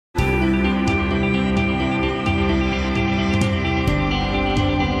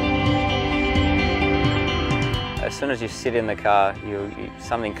soon as you sit in the car,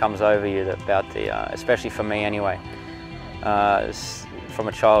 something comes over you about especially for me anyway, from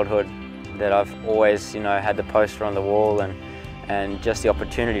a childhood that I've always, had the poster on the wall, and just the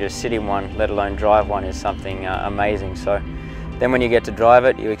opportunity to sit in one, let alone drive one, is something amazing. So then when you get to drive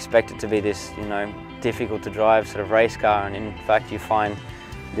it, you expect it to be this, difficult to drive sort of race car, and in fact you find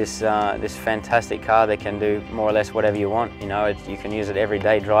this fantastic car that can do more or less whatever you want. You can use it every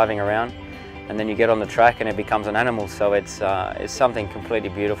day driving around, and then you get on the track and it becomes an animal. So it's something completely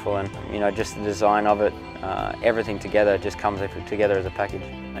beautiful, and just the design of it, everything together just comes together as a package.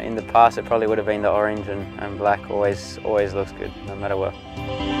 In the past it probably would have been the orange and black. Always looks good, no matter what.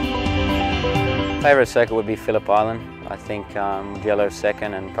 Favourite circuit would be Phillip Island. I think Mugello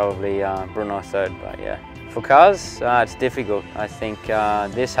second and probably Brno third, but yeah. For cars, it's difficult. I think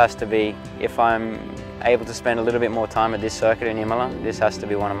this has to be, if I'm able to spend a little bit more time at this circuit in Imola, this has to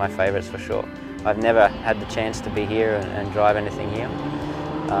be one of my favourites for sure. I've never had the chance to be here and drive anything here,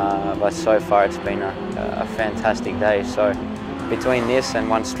 but so far it's been a fantastic day. So between this and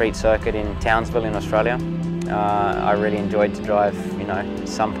one street circuit in Townsville in Australia, I really enjoyed to drive,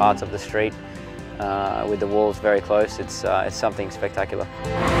 some parts of the street with the walls very close. It's something spectacular.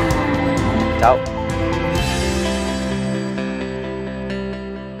 Ciao.